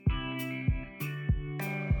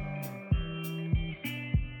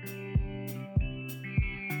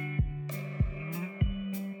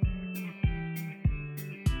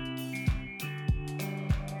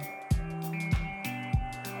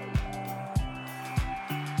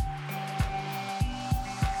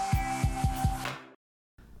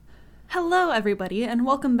Hello, everybody, and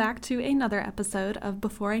welcome back to another episode of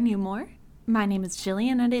Before I Knew More. My name is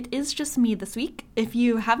Jillian, and it is just me this week. If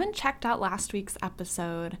you haven't checked out last week's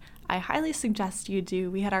episode, I highly suggest you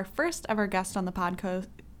do. We had our first ever guest on the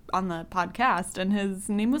podcast, and his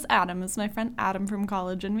name was Adam. It's my friend Adam from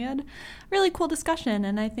college, and we had a really cool discussion,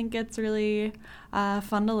 and I think it's really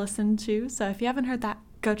fun to listen to. So if you haven't heard that,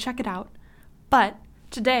 go check it out. But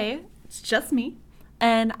today, it's just me.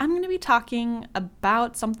 And I'm going to be talking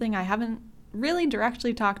about something I haven't really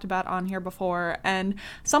directly talked about on here before, and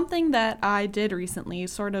something that I did recently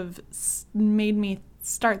sort of made me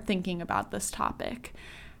start thinking about this topic.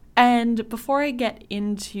 And before I get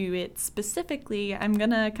into it specifically, I'm going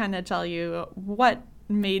to kind of tell you what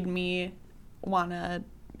made me want to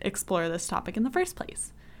explore this topic in the first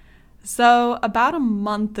place. So about a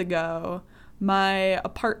month ago, my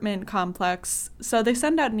apartment complex, so they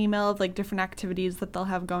send out an email of like different activities that they'll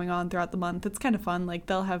have going on throughout the month. It's kind of fun. Like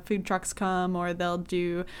they'll have food trucks come, or they'll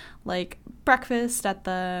do like breakfast at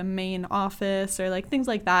the main office, or like things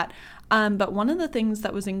like that. But one of the things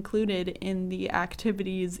that was included in the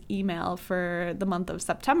activities email for the month of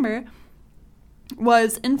September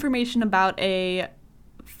was information about a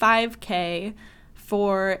 5K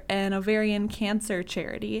for an ovarian cancer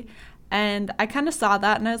charity. And I kind of saw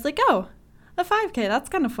that and I was like, oh, a 5K, that's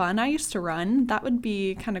kind of fun. I used to run. That would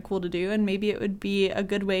be kind of cool to do, and maybe it would be a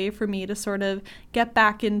good way for me to sort of get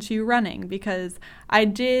back into running, because I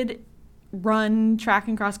did run track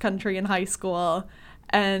and cross country in high school,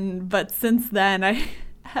 but since then I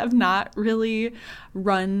have not really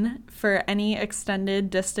run for any extended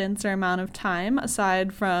distance or amount of time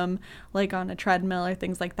aside from like on a treadmill or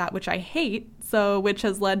things like that, which I hate. So which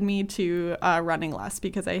has led me to running less,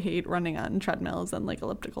 because I hate running on treadmills and like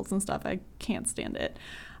ellipticals and stuff. I can't stand it.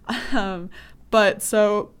 But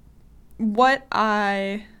so what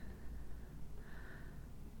I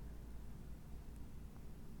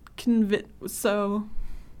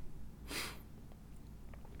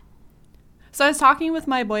So I was talking with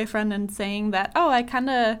my boyfriend and saying that, I kind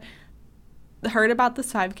of heard about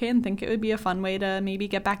this 5K and think it would be a fun way to maybe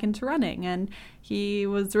get back into running. And he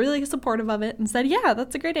was really supportive of it and said, yeah,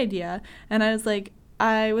 that's a great idea. And I was like,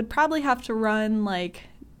 I would probably have to run like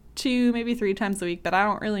 2, maybe 3 times a week, but I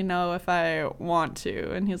don't really know if I want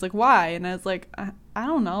to. And he was like, why? And I was like, I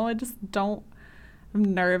don't know. I just don't.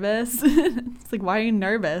 I'm nervous. It's like, why are you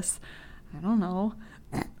nervous? I don't know.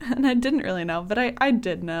 And I didn't really know, but I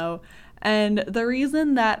did know. And the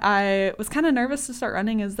reason that I was kind of nervous to start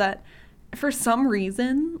running is that for some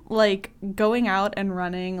reason, like going out and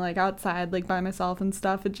running like outside, like by myself and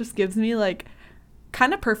stuff, it just gives me like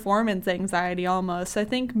kind of performance anxiety almost. I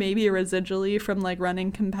think maybe residually from like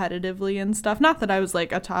running competitively and stuff. Not that I was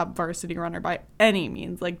like a top varsity runner by any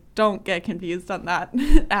means, like don't get confused on that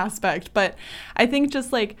aspect. But I think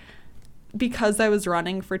just like because I was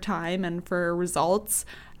running for time and for results,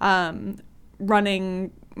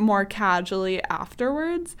 running more casually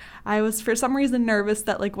afterwards, I was for some reason nervous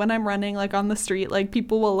that like when I'm running like on the street, like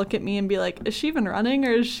people will look at me and be like, is she even running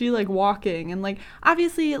or is she like walking? And like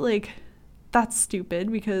obviously like that's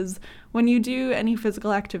stupid, because when you do any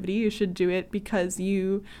physical activity, you should do it because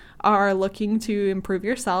you are looking to improve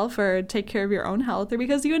yourself or take care of your own health, or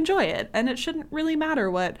because you enjoy it, and it shouldn't really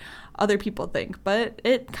matter what other people think. But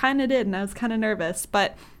it kind of did, and I was kind of nervous.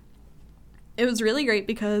 But it was really great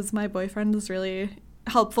because my boyfriend was really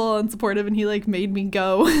helpful and supportive, and he like made me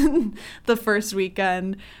go the first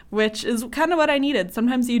weekend, which is kind of what I needed.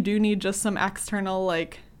 Sometimes you do need just some external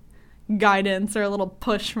like guidance or a little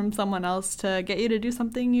push from someone else to get you to do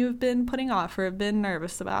something you've been putting off or have been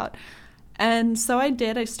nervous about. And so I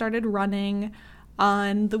did. I started running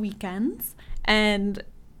on the weekends, and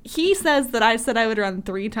he says that I said I would run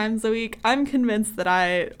 3 times a week. I'm convinced that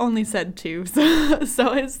I only said 2. So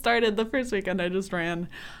I started the first weekend. I just ran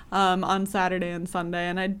on Saturday and Sunday,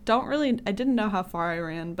 and I didn't know how far I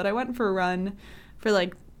ran, but I went for a run for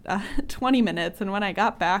like 20 minutes. And when I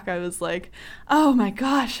got back, I was like, oh my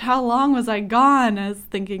gosh, how long was I gone? I was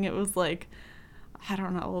thinking it was like, I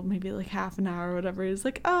don't know, maybe like half an hour or whatever. He was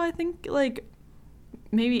like, oh, I think like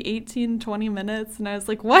maybe 18-20 minutes. And I was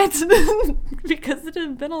like, what? Because it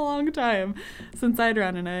had been a long time since I'd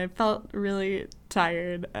run, and I felt really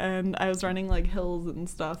tired, and I was running like hills and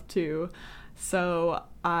stuff too. So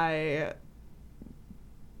I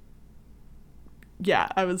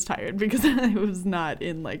was tired because I was not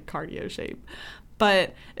in like cardio shape.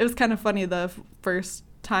 But it was kind of funny, the first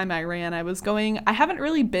time I ran, I haven't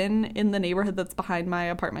really been in the neighborhood that's behind my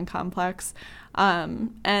apartment complex.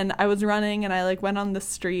 And I was running and I like went on the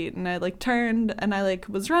street and I like turned and I like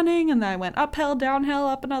was running and then I went uphill, downhill,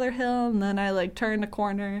 up another hill, and then I like turned a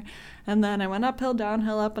corner and then I went uphill,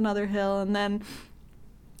 downhill, up another hill, and then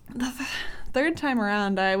the third time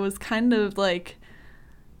around I was kind of like,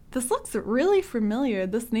 this looks really familiar.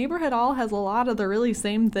 This neighborhood all has a lot of the really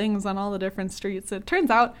same things on all the different streets. It turns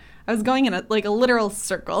out I was going in a literal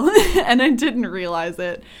circle and I didn't realize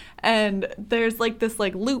it. And there's like this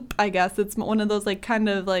like loop, I guess. It's one of those like kind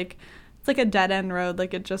of like, it's like a dead end road.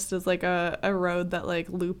 Like it just is like a road that like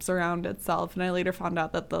loops around itself. And I later found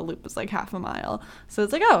out that the loop was like half a mile. So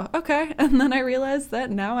it's like, oh, okay. And then I realized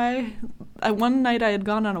that now one night I had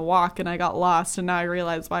gone on a walk and I got lost, and now I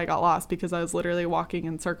realized why I got lost, because I was literally walking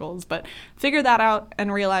in circles. But figured that out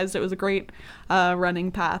and realized it was a great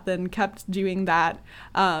running path, and kept doing that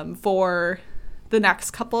for the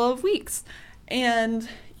next couple of weeks. And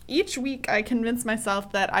each week I convinced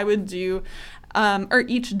myself that I would do, or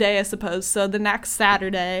each day I suppose, so the next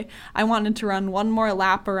Saturday I wanted to run one more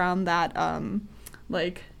lap around that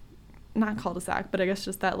like, not cul-de-sac, but I guess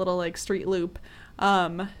just that little like street loop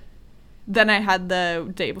than I had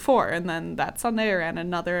the day before. And then that Sunday I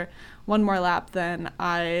ran one more lap than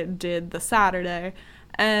I did the Saturday.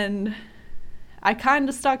 And I kind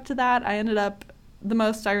of stuck to that. I ended up, the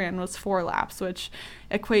most I ran was 4 laps, which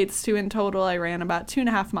equates to, in total, I ran about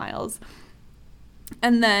 2.5 miles.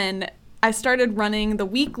 And then I started running the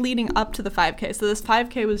week leading up to the 5K. So this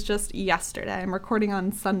 5K was just yesterday. I'm recording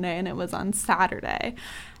on Sunday and it was on Saturday,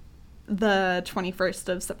 the 21st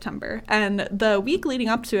of September. And the week leading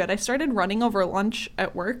up to it, I started running over lunch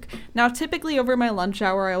at work. Now, typically over my lunch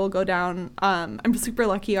hour, I will go down, I'm super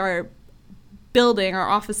lucky, our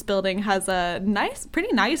office building has a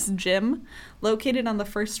pretty nice gym located on the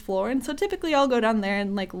first floor. And so typically I'll go down there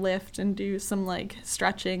and like lift and do some like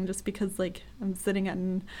stretching, just because like I'm sitting at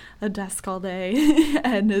a desk all day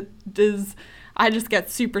and I just get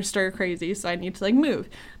super stir crazy. So I need to like move.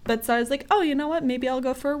 But so I was like, oh, you know what? Maybe I'll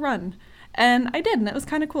go for a run. And I did, and it was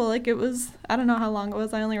kind of cool. Like it was, I don't know how long it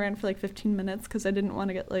was. I only ran for like 15 minutes because I didn't want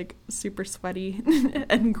to get like super sweaty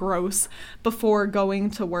and gross before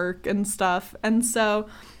going to work and stuff. And so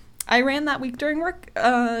I ran that week during work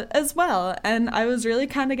as well. And I was really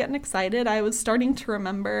kind of getting excited. I was starting to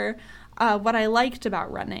remember what I liked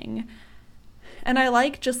about running. And I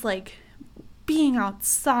like just like being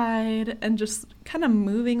outside and just kind of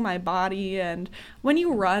moving my body. And when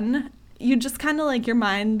you run, you just kind of like, your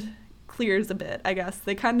mind clears a bit, I guess.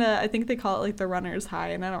 I think they call it like the runner's high,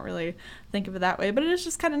 and I don't really think of it that way, but it is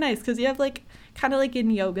just kind of nice because you have like, kind of like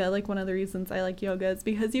in yoga, like one of the reasons I like yoga is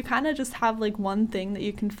because you kind of just have like one thing that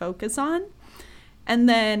you can focus on. And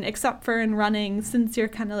then, except for in running, since you're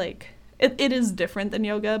kind of like, it is different than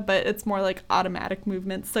yoga, but it's more like automatic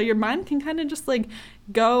movements, so your mind can kind of just like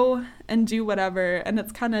go and do whatever, and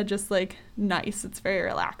it's kind of just like nice. It's very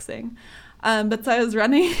relaxing. But so I was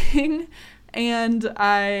running and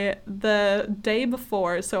the day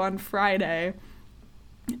before, so on Friday,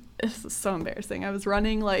 this is so embarrassing, I was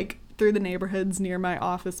running like through the neighborhoods near my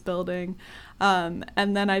office building, and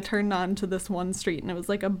then I turned on to this one street and it was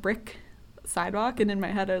like a brick sidewalk, and in my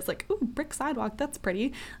head I was like, ooh, brick sidewalk, that's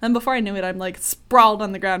pretty. And before I knew it, I'm like sprawled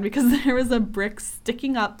on the ground because there was a brick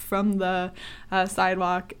sticking up from the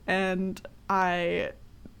sidewalk, and I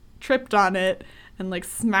tripped on it and like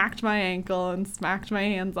smacked my ankle and smacked my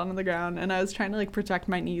hands onto the ground. And I was trying to like protect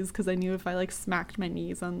my knees because I knew if I like smacked my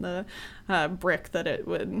knees on the brick that it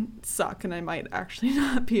would suck and I might actually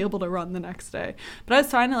not be able to run the next day. But I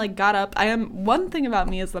was trying to like got up. One thing about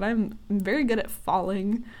me is that I'm very good at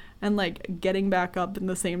falling and like getting back up in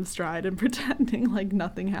the same stride and pretending like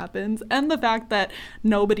nothing happens. And the fact that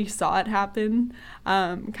nobody saw it happen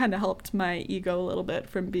kind of helped my ego a little bit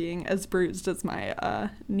from being as bruised as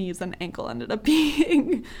my knees and ankle ended up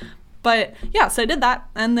being. But yeah, so I did that,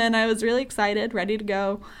 and then I was really excited, ready to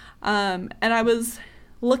go. And I was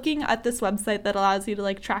looking at this website that allows you to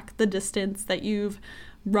like track the distance that you've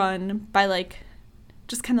run by like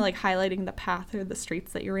just kind of like highlighting the path or the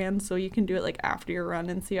streets that you ran, so you can do it like after your run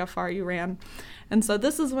and see how far you ran. And so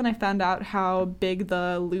this is when I found out how big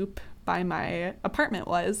the loop by my apartment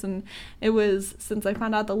was, and it was, since I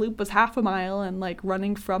found out the loop was half a mile and like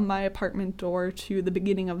running from my apartment door to the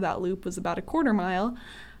beginning of that loop was about a quarter mile,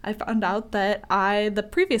 I found out that the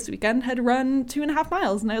previous weekend had run 2.5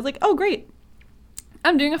 miles, and I was like, oh great,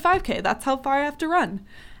 I'm doing a 5K, that's how far I have to run.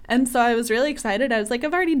 And so I was really excited. I was like,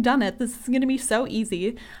 I've already done it. This is going to be so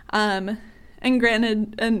easy. And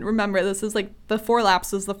granted, and remember, this is like the 4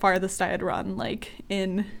 laps was the farthest I had run, like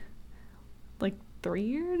in like 3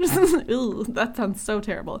 years. Ooh, that sounds so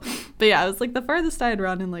terrible. But yeah, it was like the farthest I had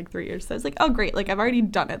run in like 3 years. So I was like, oh great, like I've already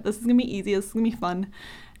done it. This is gonna be easy. This is gonna be fun.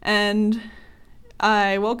 And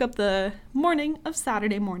I woke up the morning of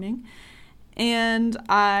Saturday morning, and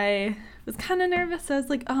I was kind of nervous. I was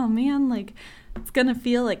like, oh man, like it's gonna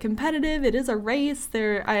feel like competitive. It is a race.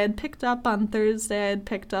 I had picked up on Thursday, I had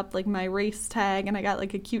picked up like my race tag, and I got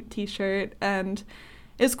like a cute t-shirt, and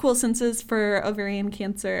it's cool since it's for ovarian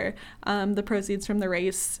cancer. The proceeds from the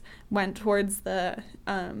race went towards the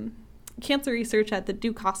cancer research at the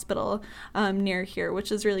Duke Hospital near here,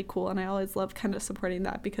 which is really cool. And I always love kind of supporting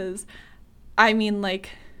that because, I mean,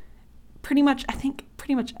 like, I think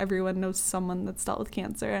pretty much everyone knows someone that's dealt with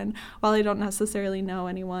cancer. And while I don't necessarily know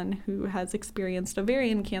anyone who has experienced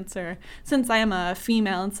ovarian cancer, since I am a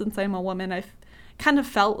female and since I'm a woman, I've kind of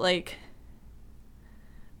felt like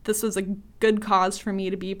this was a good cause for me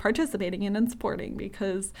to be participating in and supporting,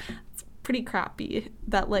 because it's pretty crappy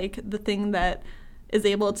that like the thing that is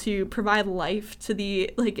able to provide life to the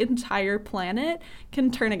like entire planet can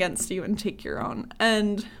turn against you and take your own.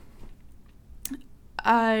 And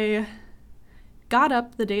I got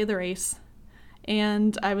up the day of the race,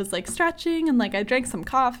 and I was like stretching, and like I drank some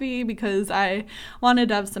coffee because I wanted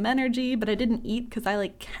to have some energy, but I didn't eat because I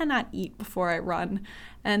like cannot eat before I run.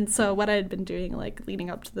 And so what I had been doing like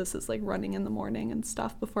leading up to this is like running in the morning and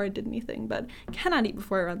stuff before I did anything, but cannot eat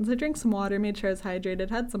before I run. So I drank some water, made sure I was hydrated,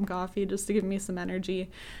 had some coffee just to give me some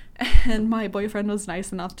energy. And my boyfriend was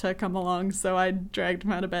nice enough to come along, so I dragged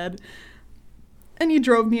him out of bed, and he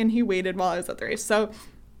drove me and he waited while I was at the race. So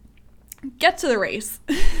get to the race,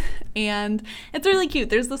 and it's really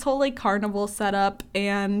cute. There's this whole like carnival set up,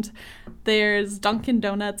 and there's Dunkin'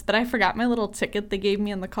 Donuts, but I forgot my little ticket they gave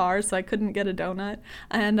me in the car, so I couldn't get a donut,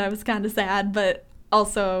 and I was kind of sad. But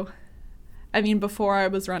also, I mean, before I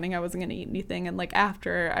was running, I wasn't gonna eat anything, and like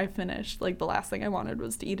after I finished, like the last thing I wanted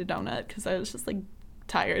was to eat a donut because I was just like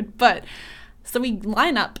tired. But so we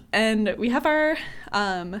line up, and we have our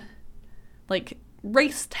like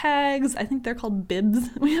race tags. I think they're called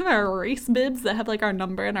bibs. We have our race bibs that have like our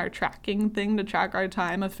number and our tracking thing to track our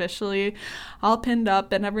time officially all pinned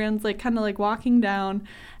up, and everyone's like kind of like walking down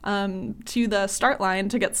to the start line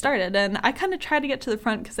to get started. And I kind of try to get to the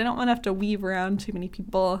front because I don't want to have to weave around too many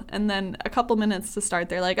people. And then a couple minutes to start,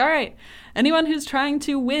 they're like, all right, anyone who's trying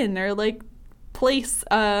to win or like place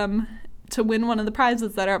to win one of the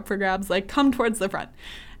prizes that are up for grabs, like come towards the front.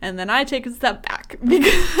 And then I take a step back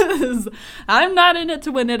because I'm not in it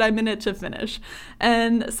to win it, I'm in it to finish.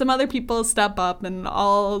 And some other people step up, and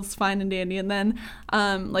all's fine and dandy. And then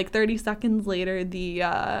like 30 seconds later,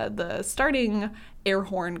 the starting air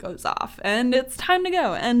horn goes off, and it's time to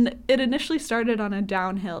go. And it initially started on a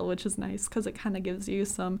downhill, which is nice because it kind of gives you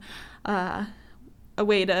some a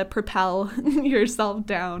way to propel yourself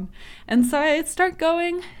down. And so I start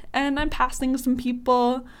going, and I'm passing some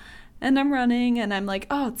people, and I'm running, and I'm like,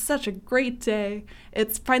 oh, it's such a great day.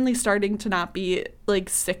 It's finally starting to not be like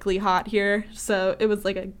sickly hot here. So it was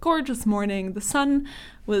like a gorgeous morning. The sun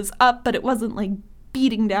was up, but it wasn't like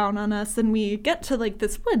beating down on us. And we get to like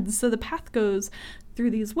this woods. So the path goes through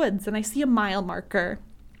these woods, and I see a mile marker.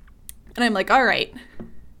 And I'm like, all right,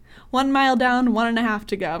 1 mile down, 1.5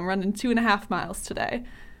 to go. I'm running 2.5 miles today.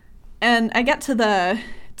 And I get to the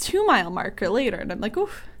 2 mile marker later, and I'm like,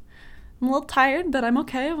 oof. I'm a little tired, but I'm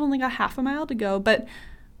okay. I've only got 0.5 mile to go. But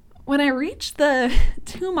when I reached the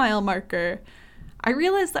 2 mile marker, I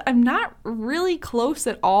realized that I'm not really close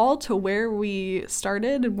at all to where we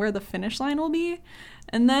started and where the finish line will be.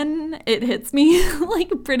 And then it hits me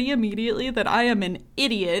like pretty immediately that I am an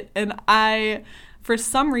idiot. And I, for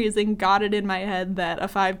some reason, got it in my head that a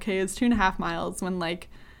 5K is 2.5 miles when like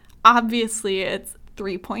obviously it's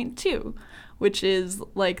 3.2. which is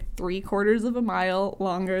like 3/4 of a mile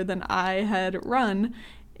longer than I had run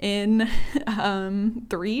in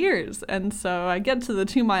 3 years. And so I get to the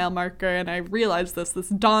 2 mile marker, and I realize this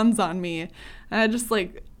dawns on me, and I just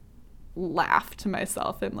like laugh to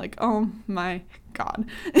myself and like, oh my God,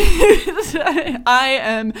 I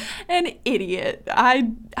am an idiot.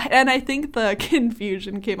 And I think the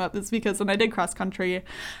confusion came up is because when I did cross country,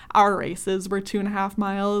 our races were 2.5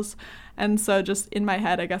 miles. And so just in my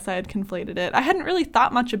head, I guess I had conflated it. I hadn't really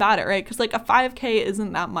thought much about it, right? Because like a 5K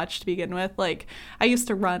isn't that much to begin with. Like I used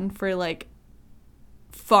to run for like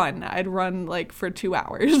fun. I'd run like for 2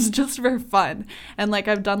 hours just for fun. And like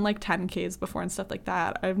I've done like 10Ks before and stuff like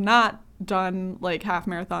that. I've not done like half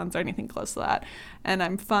marathons or anything close to that. And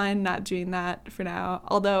I'm fine not doing that for now.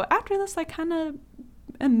 Although after this, I kind of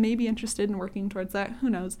am maybe interested in working towards that.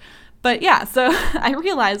 Who knows? But yeah, so I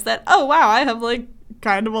realized that, oh wow, I have like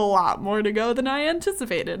kind of a lot more to go than I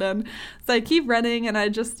anticipated. And so I keep running, and I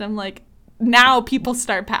just am like now people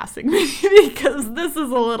start passing me because this is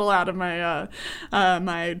a little out of my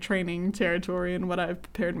my training territory and what I've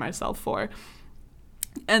prepared myself for.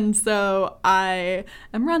 And so I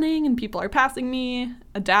am running and people are passing me.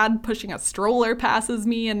 A dad pushing a stroller passes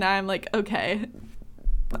me, and I'm like, okay,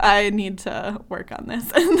 I need to work on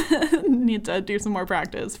this and need to do some more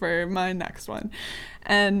practice for my next one.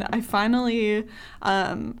 And I finally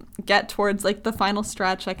get towards like the final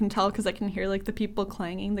stretch. I can tell because I can hear like the people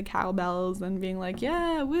clanging the cowbells and being like,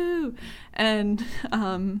 yeah, woo. And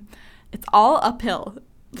it's all uphill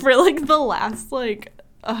for like the last like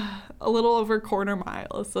a little over quarter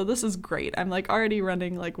mile. So this is great. I'm like already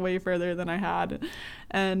running like way further than I had,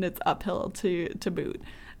 and it's uphill to boot.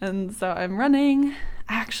 And so I'm running.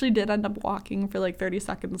 I actually did end up walking for like 30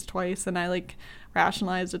 seconds twice, and I like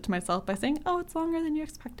rationalized it to myself by saying, oh, it's longer than you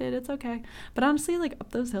expected, it's okay. But honestly, like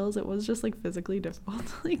up those hills, it was just like physically difficult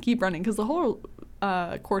to like keep running because the whole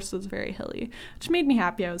course was very hilly, which made me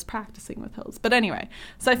happy. I was practicing with hills. But anyway,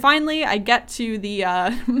 so I get to the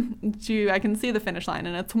I can see the finish line,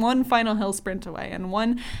 and it's one final hill sprint away. And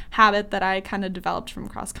one habit that I kind of developed from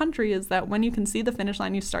cross country is that when you can see the finish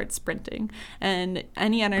line, you start sprinting, and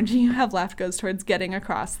any energy you have left goes towards getting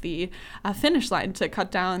across the finish line to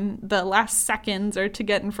cut down the last seconds or to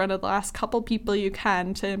get in front of the last couple people you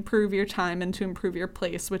can to improve your time and to improve your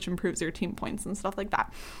place, which improves your team points and stuff like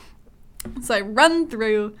that. So I run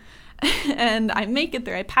through and I make it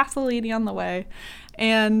there. I pass the lady on the way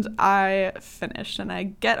and I finish, and I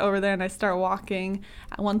get over there and I start walking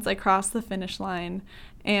once I cross the finish line,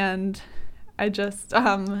 and I just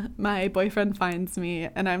my boyfriend finds me,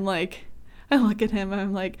 and I'm like, I look at him and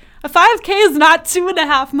I'm like, a 5K is not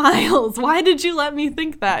 2.5 miles. Why did you let me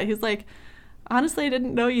think that? He's like, honestly, I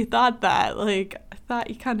didn't know you thought that. Like, I thought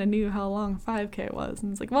you kind of knew how long 5K was.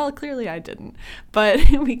 And it's like, well, clearly I didn't. But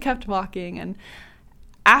we kept walking, and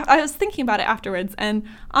I was thinking about it afterwards. And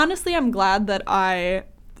honestly, I'm glad that I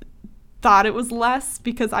thought it was less,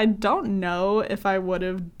 because I don't know if I would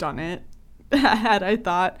have done it had I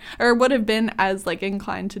thought, or would have been as like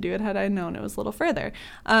inclined to do it had I known it was a little further.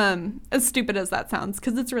 As stupid as that sounds,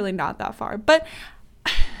 because it's really not that far. But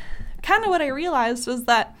kind of what I realized was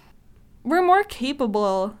that we're more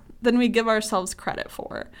capable than we give ourselves credit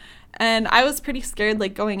for. And I was pretty scared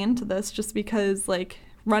like going into this, just because like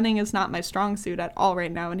running is not my strong suit at all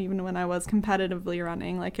right now. And even when I was competitively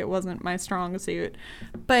running, like it wasn't my strong suit.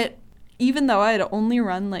 But even though I had only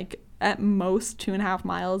run like at most 2.5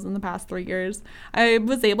 miles in the past 3 years, I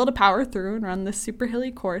was able to power through and run this super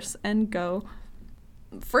hilly course and go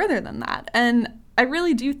further than that. And I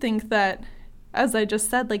really do think that, as I just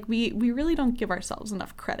said, like we really don't give ourselves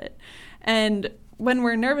enough credit. And when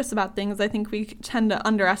we're nervous about things, I think we tend to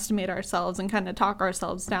underestimate ourselves and kind of talk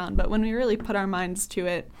ourselves down. But when we really put our minds to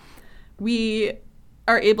it, we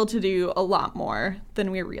are able to do a lot more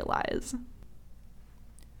than we realize.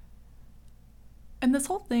 And this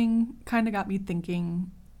whole thing kind of got me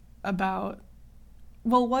thinking about,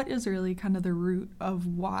 well, what is really kind of the root of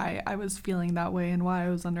why I was feeling that way and why I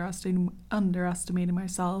was underestimating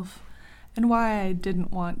myself and why I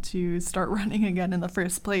didn't want to start running again in the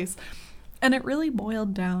first place. And it really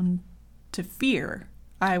boiled down to fear.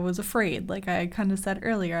 I was afraid, like I kind of said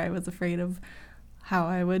earlier, I was afraid of how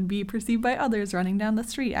I would be perceived by others running down the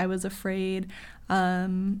street. I was afraid,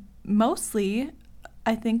 mostly,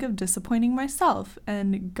 I think, of disappointing myself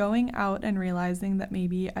and going out and realizing that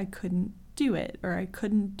maybe I couldn't do it, or I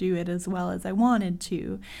couldn't do it as well as I wanted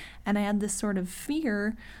to. And I had this sort of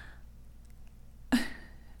fear.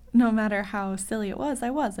 No matter how silly it was, I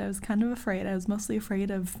was kind of afraid. I was mostly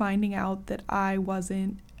afraid of finding out that I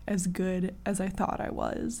wasn't as good as I thought I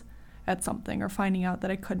was at something, or finding out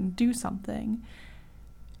that I couldn't do something.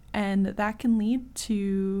 And that can lead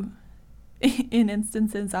to, in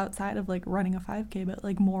instances outside of like running a 5K, but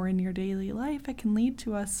like more in your daily life, it can lead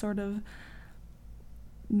to us sort of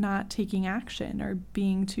not taking action, or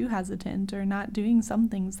being too hesitant, or not doing some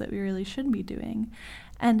things that we really should be doing.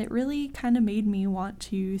 And it really kind of made me want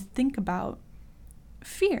to think about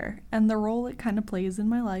fear and the role it kind of plays in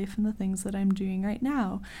my life and the things that I'm doing right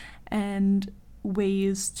now, and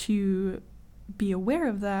ways to be aware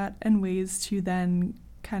of that and ways to then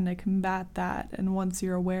kind of combat that. And once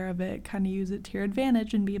you're aware of it, kind of use it to your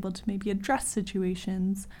advantage and be able to maybe address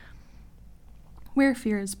situations where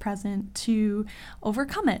fear is present to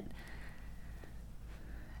overcome it.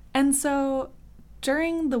 And so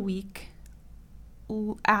during the week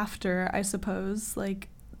after, I suppose,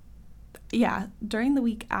 during the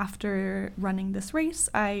week after running this race,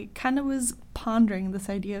 I kind of was pondering this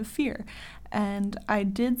idea of fear. And I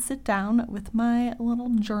did sit down with my little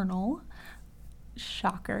journal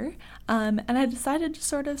Shocker. And I decided to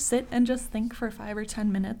sort of sit and just think for 5 or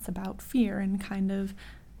 10 minutes about fear and kind of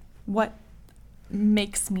what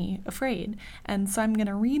makes me afraid. And so I'm going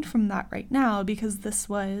to read from that right now because this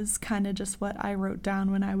was kind of just what I wrote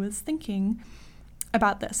down when I was thinking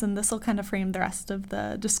about this. And this will kind of frame the rest of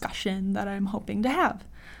the discussion that I'm hoping to have.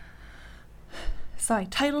 So I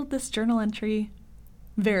titled this journal entry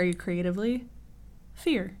very creatively,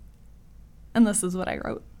 Fear. And this is what I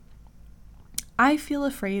wrote. I feel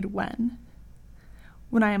afraid when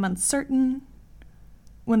I am uncertain,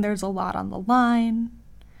 when there's a lot on the line,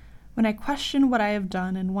 when I question what I have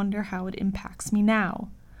done and wonder how it impacts me now,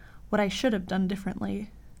 what I should have done differently.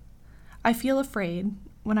 I feel afraid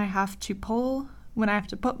when I have to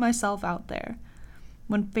put myself out there,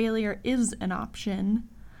 when failure is an option,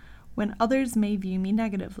 when others may view me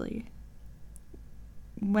negatively,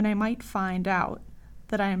 when I might find out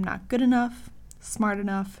that I am not good enough, smart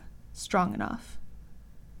enough, strong enough.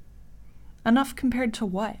 Enough compared to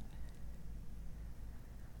what?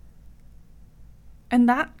 And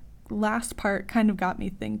that last part kind of got me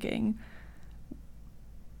thinking.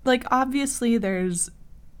 Like, obviously there's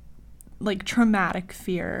like traumatic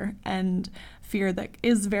fear and fear that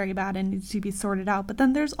is very bad and needs to be sorted out, but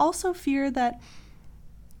then there's also fear that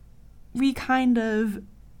we kind of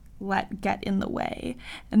let get in the way,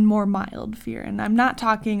 and more mild fear. And I'm not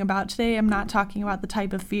talking about the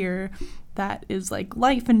type of fear that is like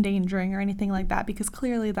life endangering or anything like that, because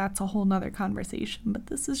clearly that's a whole nother conversation. But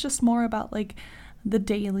this is just more about like the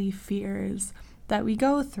daily fears that we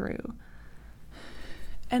go through.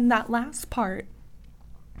 And that last part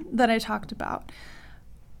that I talked about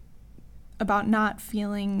not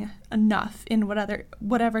feeling enough in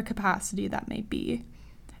whatever capacity that may be,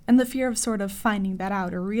 and the fear of sort of finding that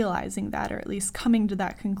out or realizing that, or at least coming to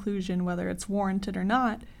that conclusion, whether it's warranted or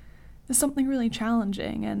not, is something really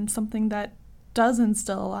challenging and something that does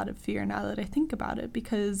instill a lot of fear now that I think about it,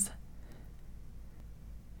 because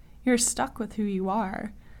you're stuck with who you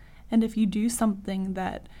are. And if you do something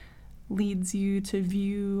that leads you to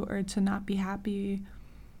view or to not be happy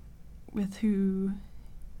with who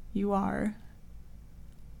you are,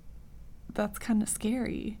 that's kind of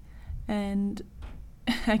scary. And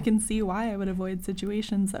I can see why I would avoid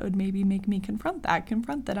situations that would maybe make me confront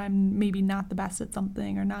that I'm maybe not the best at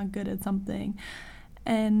something or not good at something.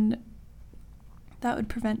 And that would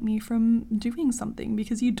prevent me from doing something,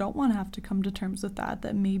 because you don't want to have to come to terms with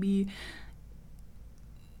that maybe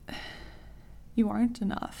you aren't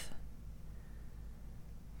enough.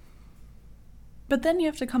 But then you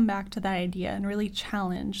have to come back to that idea and really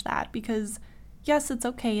challenge that, because yes, it's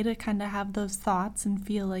okay to kind of have those thoughts and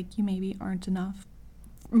feel like you maybe aren't enough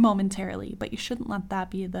momentarily, but you shouldn't let that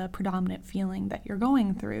be the predominant feeling that you're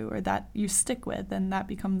going through or that you stick with, and that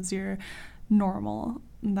becomes your normal.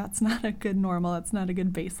 And that's not a good normal. That's not a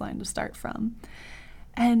good baseline to start from.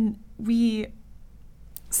 And we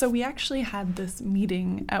actually had this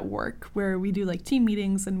meeting at work where we do like team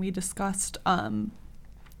meetings, and we discussed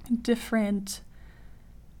different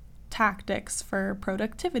tactics for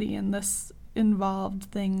productivity, and this involved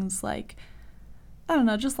things like, I don't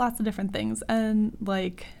know, just lots of different things, and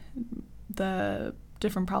like the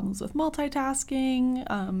different problems with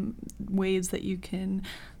multitasking, ways that you can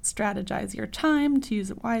strategize your time to use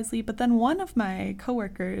it wisely. But then one of my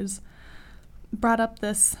coworkers brought up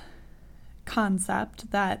this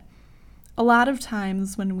concept that a lot of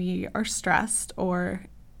times when we are stressed, or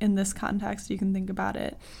in this context, you can think about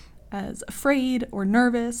it as afraid or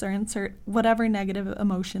nervous, or insert whatever negative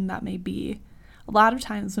emotion that may be. A lot of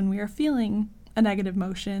times when we are feeling a negative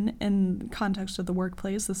emotion, in the context of the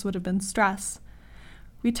workplace, this would have been stress,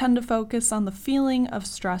 we tend to focus on the feeling of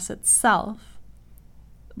stress itself.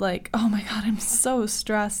 Like, oh my God, I'm so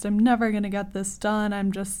stressed. I'm never going to get this done.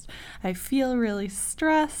 I feel really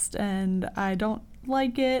stressed and I don't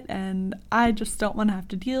like it, and I just don't want to have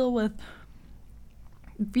to deal with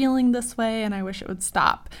feeling this way, and I wish it would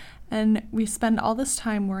stop. And we spend all this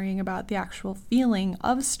time worrying about the actual feeling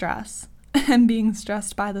of stress and being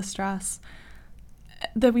stressed by the stress,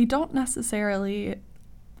 that we don't necessarily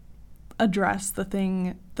address the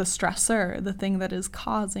stressor, the thing that is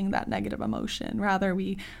causing that negative emotion. Rather,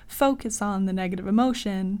 we focus on the negative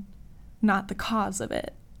emotion, not the cause of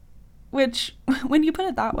it. Which, when you put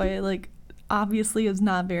it that way, like, obviously is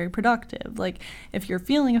not very productive. Like, if you're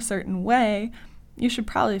feeling a certain way, you should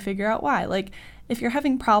probably figure out why. Like, if you're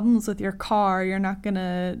having problems with your car, you're not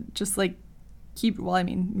gonna just like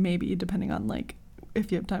maybe depending on like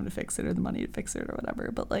if you have time to fix it or the money to fix it or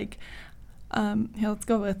whatever. But like, let's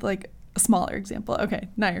go with like a smaller example. Okay,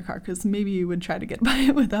 not your car, because maybe you would try to get by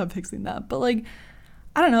it without fixing that. But like,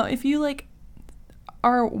 I don't know, if you like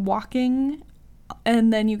are walking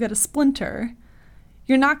and then you get a splinter,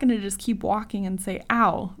 you're not going to just keep walking and say,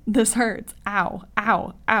 ow, this hurts, ow,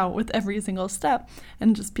 ow, ow, with every single step,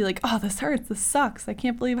 and just be like, oh, this hurts, this sucks, I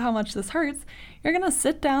can't believe how much this hurts. You're going to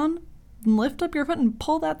sit down, lift up your foot, and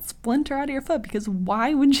pull that splinter out of your foot, because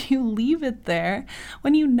why would you leave it there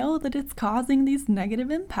when you know that it's causing these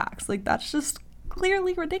negative impacts? Like, that's just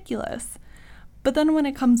clearly ridiculous. But then when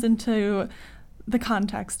it comes into the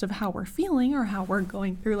context of how we're feeling or how we're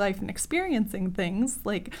going through life and experiencing things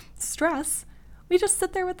like stress, we just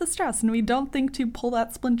sit there with the stress and we don't think to pull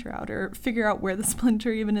that splinter out or figure out where the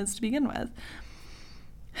splinter even is to begin with.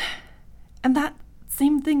 And that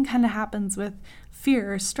same thing kind of happens with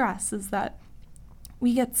fear or stress, is that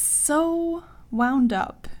we get so wound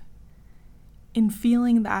up in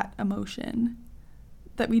feeling that emotion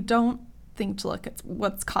that we don't think to look at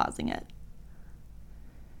what's causing it.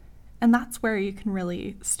 And that's where you can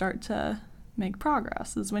really start to make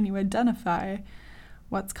progress, is when you identify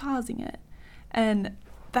what's causing it. And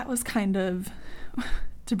that was kind of,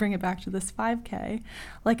 to bring it back to this 5K,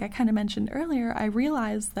 like I kind of mentioned earlier, I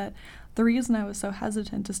realized that the reason I was so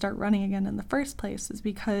hesitant to start running again in the first place is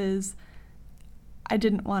because I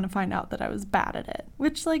didn't want to find out that I was bad at it.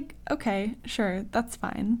 Which, like, okay, sure, that's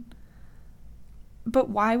fine. But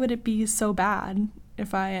why would it be so bad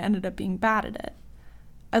if I ended up being bad at it?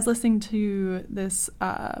 I was listening to this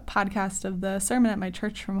podcast of the sermon at my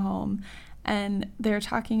church from home, and they're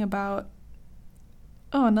talking about,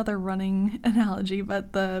 another running analogy,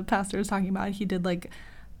 but the pastor was talking about he did like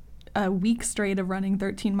a week straight of running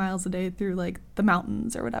 13 miles a day through like the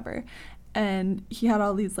mountains or whatever. And he had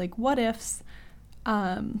all these like what ifs,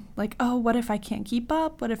 like, oh, what if I can't keep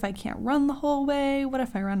up? What if I can't run the whole way? What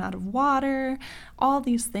if I run out of water? All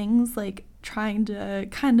these things, like trying to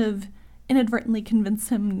kind of inadvertently convince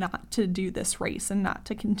him not to do this race and not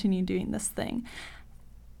to continue doing this thing.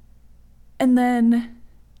 And then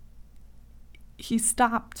he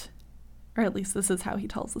stopped, or at least this is how he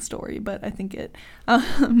tells the story, but I think it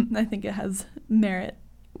has merit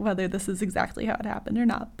whether this is exactly how it happened or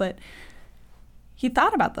not. But he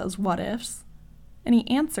thought about those what ifs and he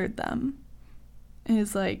answered them. And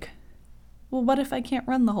he's like, well, what if I can't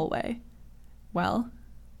run the whole way? Well,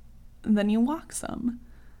 then you walk some.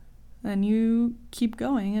 Then you keep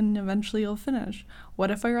going and eventually you'll finish. What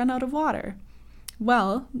if I run out of water?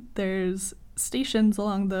 Well, there's stations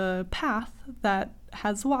along the path that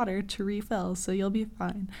has water to refill, so you'll be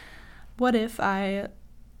fine. What if I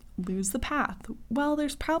lose the path? Well,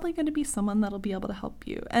 there's probably going to be someone that'll be able to help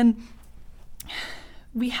you. And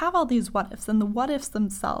we have all these what ifs, and the what ifs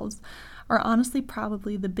themselves are honestly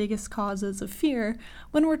probably the biggest causes of fear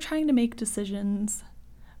when we're trying to make decisions,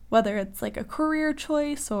 whether it's like a career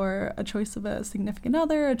choice or a choice of a significant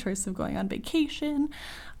other, a choice of going on vacation,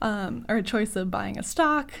 or a choice of buying a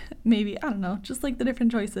stock, maybe, I don't know, just like the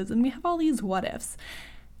different choices. And we have all these what ifs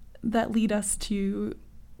that lead us to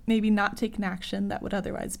maybe not take an action that would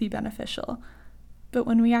otherwise be beneficial. But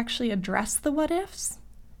when we actually address the what ifs,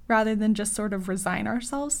 rather than just sort of resign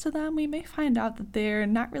ourselves to them, we may find out that they're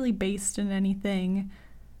not really based in anything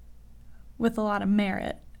with a lot of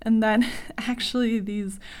merit. And then actually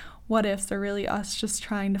these what ifs are really us just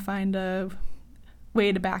trying to find a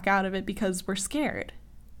way to back out of it because we're scared.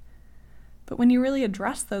 But when you really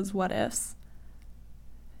address those what ifs,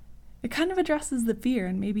 it kind of addresses the fear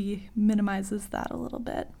and maybe minimizes that a little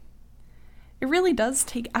bit. It really does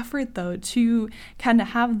take effort, though, to kind of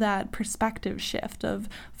have that perspective shift of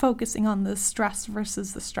focusing on the stress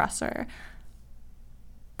versus the stressor.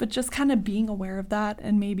 But just kind of being aware of that,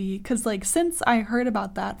 and maybe, because like since I heard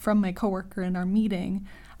about that from my coworker in our meeting,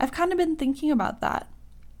 I've kind of been thinking about that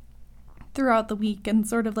throughout the week and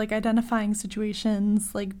sort of like identifying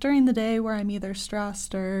situations like during the day where I'm either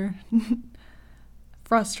stressed or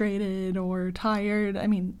frustrated or tired,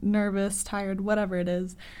 nervous, tired, whatever it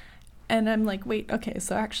is. And I'm like, wait, okay,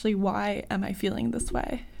 so actually why am I feeling this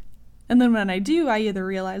way? And then when I do, I either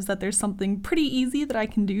realize that there's something pretty easy that I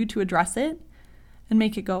can do to address it and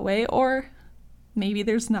make it go away, or maybe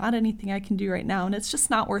there's not anything I can do right now and it's just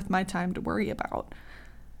not worth my time to worry about.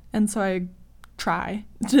 And so I try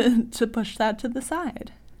to push that to the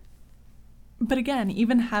side. But again,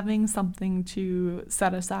 even having something to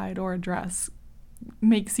set aside or address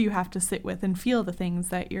makes you have to sit with and feel the things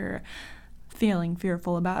that you're feeling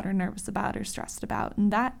fearful about or nervous about or stressed about.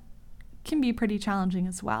 And that can be pretty challenging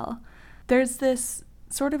as well. There's this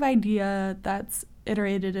sort of idea that's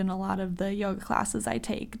iterated in a lot of the yoga classes I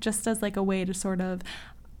take, just as like a way to sort of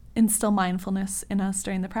instill mindfulness in us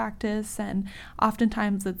during the practice. And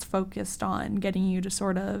oftentimes it's focused on getting you to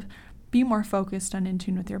sort of be more focused on in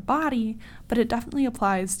tune with your body, but it definitely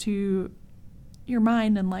applies to your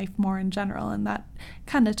mind and life more in general. And that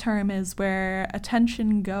kind of term is where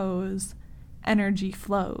attention goes, energy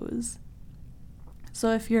flows.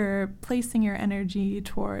 So if you're placing your energy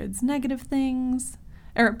towards negative things,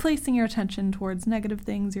 or placing your attention towards negative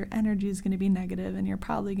things, your energy is going to be negative, and you're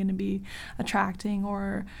probably going to be attracting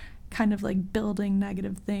or kind of like building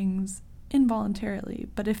negative things involuntarily.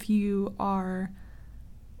 But if you are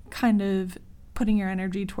kind of putting your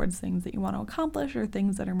energy towards things that you want to accomplish or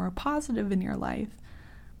things that are more positive in your life,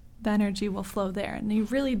 the energy will flow there. And you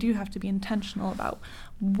really do have to be intentional about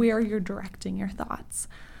where you're directing your thoughts.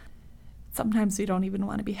 Sometimes we don't even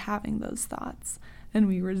want to be having those thoughts, and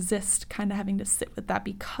we resist kind of having to sit with that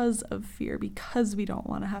because of fear, because we don't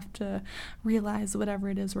want to have to realize whatever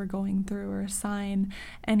it is we're going through or assign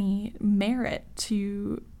any merit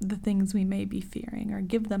to the things we may be fearing or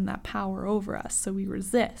give them that power over us, so we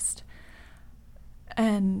resist.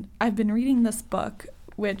 And I've been reading this book,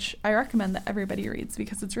 which I recommend that everybody reads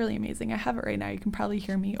because it's really amazing. I have it right now. You can probably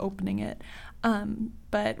hear me opening it.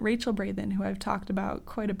 But Rachel Brathen, who I've talked about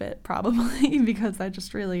quite a bit probably because I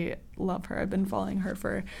just really love her. I've been following her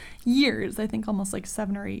for years, I think almost like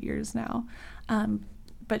 7 or 8 years now.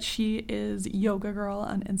 But she is Yoga Girl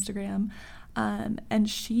on Instagram. And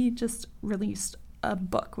she just released a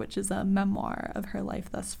book, which is a memoir of her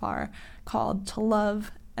life thus far, called To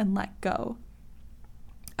Love and Let Go.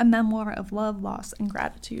 A memoir of love, loss, and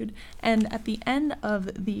gratitude. And at the end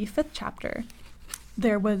of the 5th chapter,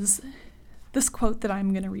 there was this quote that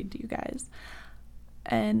I'm going to read to you guys.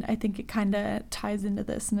 And I think it kind of ties into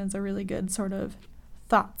this and is a really good sort of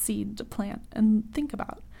thought seed to plant and think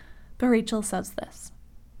about. But Rachel says this: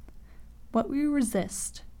 what we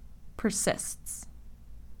resist persists.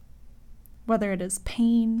 Whether it is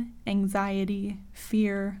pain, anxiety,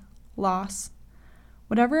 fear, loss,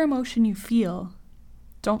 whatever emotion you feel,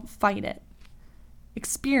 don't fight it.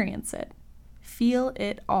 Experience it. Feel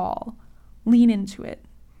it all. Lean into it.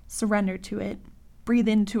 Surrender to it. Breathe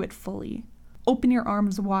into it fully. Open your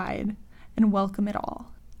arms wide and welcome it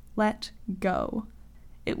all. Let go.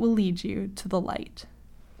 It will lead you to the light.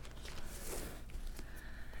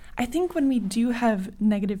 I think when we do have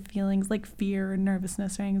negative feelings like fear,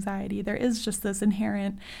 nervousness, or anxiety, there is just this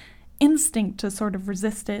inherent instinct to sort of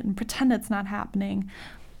resist it and pretend it's not happening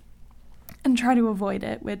and try to avoid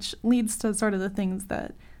it, which leads to sort of the things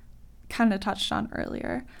that kind of touched on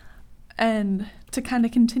earlier. And to kind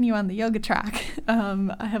of continue on the yoga track,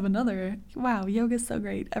 I have another, wow, yoga's so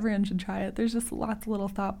great. Everyone should try it. There's just lots of little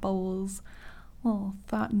thought bubbles, little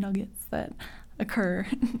thought nuggets that occur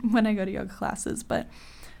when I go to yoga classes. But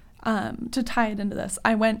to tie it into this,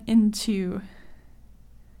 I went into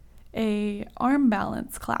a arm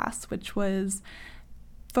balance class, which was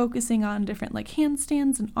focusing on different like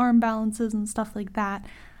handstands and arm balances and stuff like that,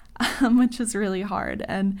 which is really hard.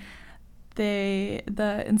 And the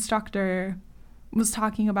instructor was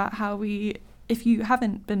talking about how if you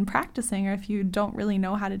haven't been practicing or if you don't really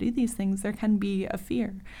know how to do these things, there can be a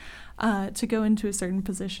fear to go into a certain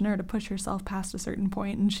position or to push yourself past a certain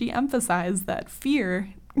point. And she emphasized that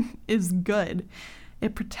fear is good.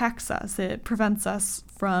 It protects us. It prevents us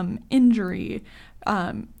from injury,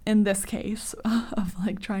 in this case, of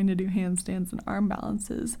like trying to do handstands and arm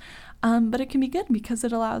balances. But it can be good because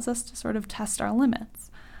it allows us to sort of test our limits.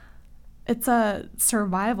 It's a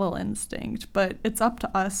survival instinct, but it's up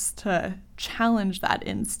to us to challenge that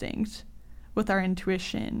instinct with our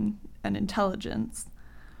intuition and intelligence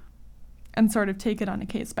and sort of take it on a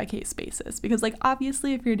case-by-case basis. Because, like,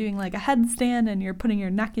 obviously, if you're doing, like, a headstand and you're putting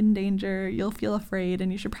your neck in danger, you'll feel afraid,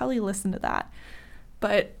 and you should probably listen to that.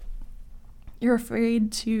 But you're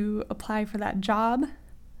afraid to apply for that job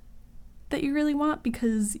that you really want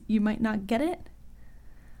because you might not get it?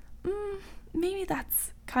 Maybe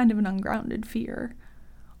that's kind of an ungrounded fear.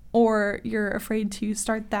 Or you're afraid to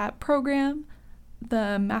start that program,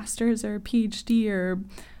 the master's or PhD or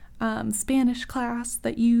Spanish class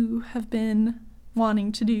that you have been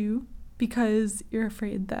wanting to do because you're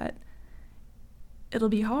afraid that it'll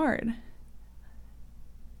be hard.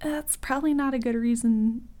 That's probably not a good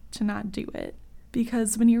reason to not do it,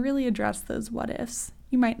 because when you really address those what ifs,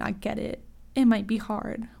 you might not get it. It might be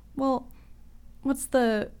hard. Well, what's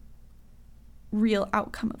the real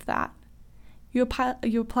outcome of that? You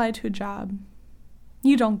apply to a job.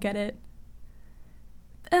 You don't get it.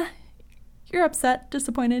 You're upset,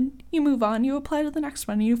 disappointed. You move on. You apply to the next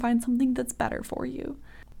one. And you find something that's better for you.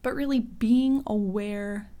 But really being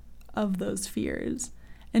aware of those fears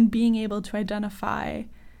and being able to identify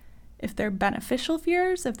if they're beneficial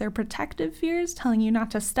fears, if they're protective fears, telling you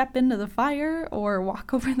not to step into the fire or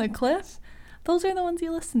walk over the cliff, those are the ones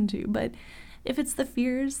you listen to. But if it's the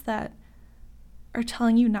fears that are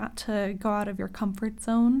telling you not to go out of your comfort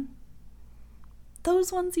zone,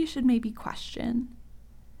 those ones you should maybe question.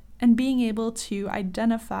 And being able to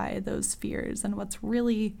identify those fears and what's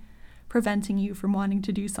really preventing you from wanting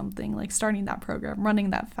to do something like starting that program, running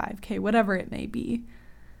that 5K, whatever it may be.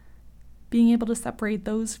 Being able to separate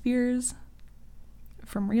those fears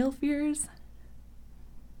from real fears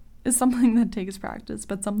is something that takes practice,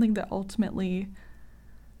 but something that ultimately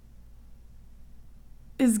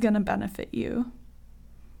is going to benefit you.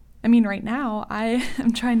 I mean, right now, I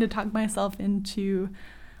am trying to talk myself into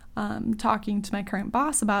talking to my current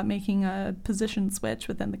boss about making a position switch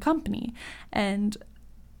within the company. And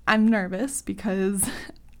I'm nervous because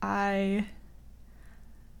I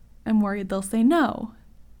am worried they'll say no.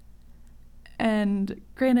 And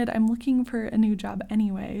granted, I'm looking for a new job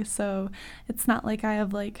anyway, so it's not like I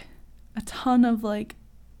have like a ton of like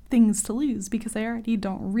things to lose because I already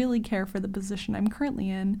don't really care for the position I'm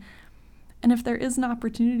currently in. And if there is an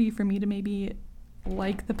opportunity for me to maybe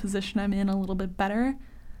like the position I'm in a little bit better,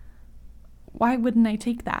 why wouldn't I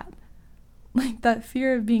take that? Like that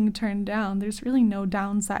fear of being turned down, there's really no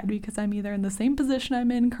downside because I'm either in the same position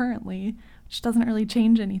I'm in currently, which doesn't really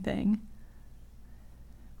change anything,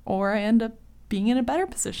 or I end up being in a better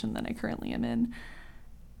position than I currently am in.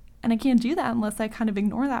 And I can't do that unless I kind of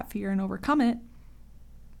ignore that fear and overcome it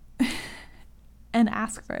and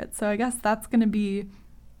ask for it. So I guess that's going to be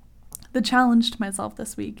the challenge to myself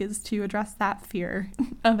this week, is to address that fear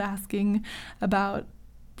of asking about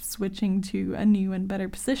switching to a new and better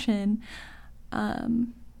position.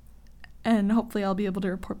 And hopefully I'll be able to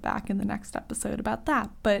report back in the next episode about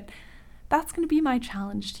that. But that's going to be my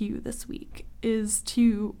challenge to you this week, is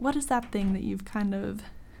to, what is that thing that you've kind of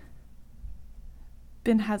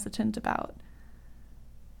been hesitant about?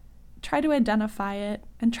 Try to identify it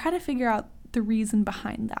and try to figure out the reason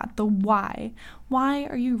behind that, the why. Why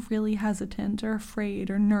are you really hesitant or afraid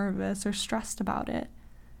or nervous or stressed about it?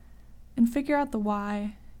 And figure out the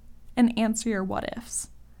why and answer your what ifs.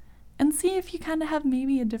 And see if you kind of have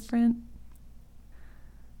maybe a different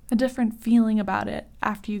feeling about it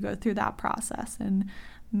after you go through that process. And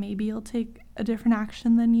maybe you'll take a different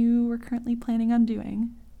action than you were currently planning on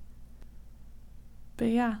doing. But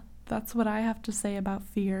yeah, that's what I have to say about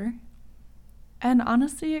fear. And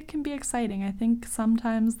honestly, it can be exciting. I think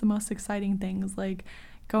sometimes the most exciting things, like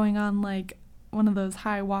going on like one of those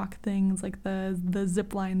high walk things, like the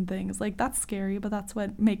zip line things, like that's scary, but that's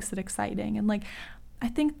what makes it exciting. And like, I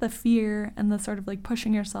think the fear and the sort of like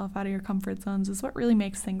pushing yourself out of your comfort zones is what really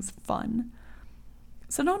makes things fun.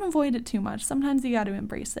 So don't avoid it too much. Sometimes you got to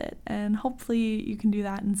embrace it. And hopefully you can do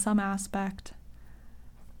that in some aspect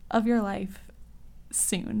of your life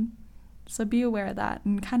soon. So be aware of that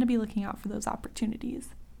and kind of be looking out for those opportunities.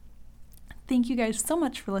 Thank you guys so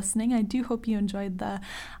much for listening. I do hope you enjoyed the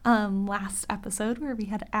last episode where we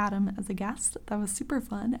had Adam as a guest. That was super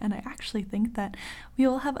fun, and I actually think that we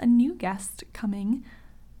will have a new guest coming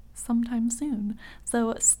sometime soon.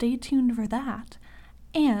 So stay tuned for that.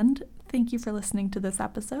 And thank you for listening to this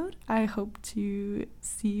episode. I hope to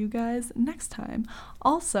see you guys next time.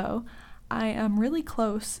 Also, I am really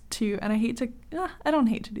close to, and I don't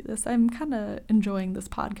hate to do this, I'm kind of enjoying this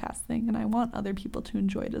podcast thing, and I want other people to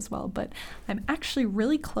enjoy it as well, but I'm actually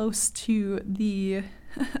really close to the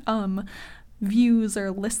views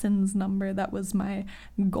or listens number that was my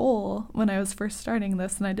goal when I was first starting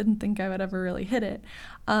this, and I didn't think I would ever really hit it.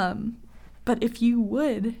 But if you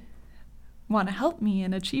would want to help me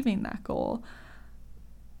in achieving that goal,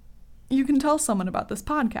 you can tell someone about this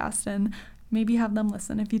podcast and maybe have them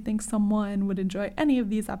listen. If you think someone would enjoy any of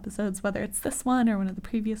these episodes, whether it's this one or one of the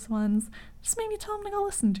previous ones, just maybe tell them to go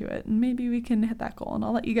listen to it, and maybe we can hit that goal, and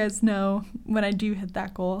I'll let you guys know when I do hit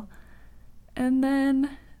that goal. And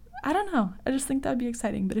then, I don't know, I just think that would be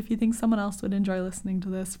exciting. But if you think someone else would enjoy listening to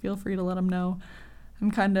this, feel free to let them know.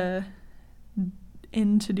 I'm kind of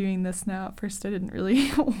into doing this now. At first I didn't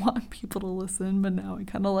really want people to listen, but now I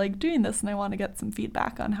kind of like doing this and I want to get some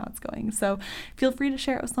feedback on how it's going. So feel free to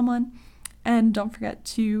share it with someone. And don't forget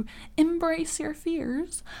to embrace your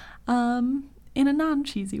fears in a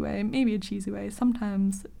non-cheesy way, maybe a cheesy way.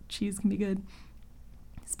 Sometimes cheese can be good,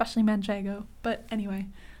 especially manchego. But anyway,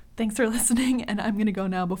 thanks for listening, and I'm going to go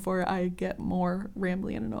now before I get more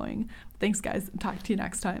rambly and annoying. Thanks, guys. Talk to you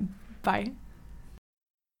next time. Bye.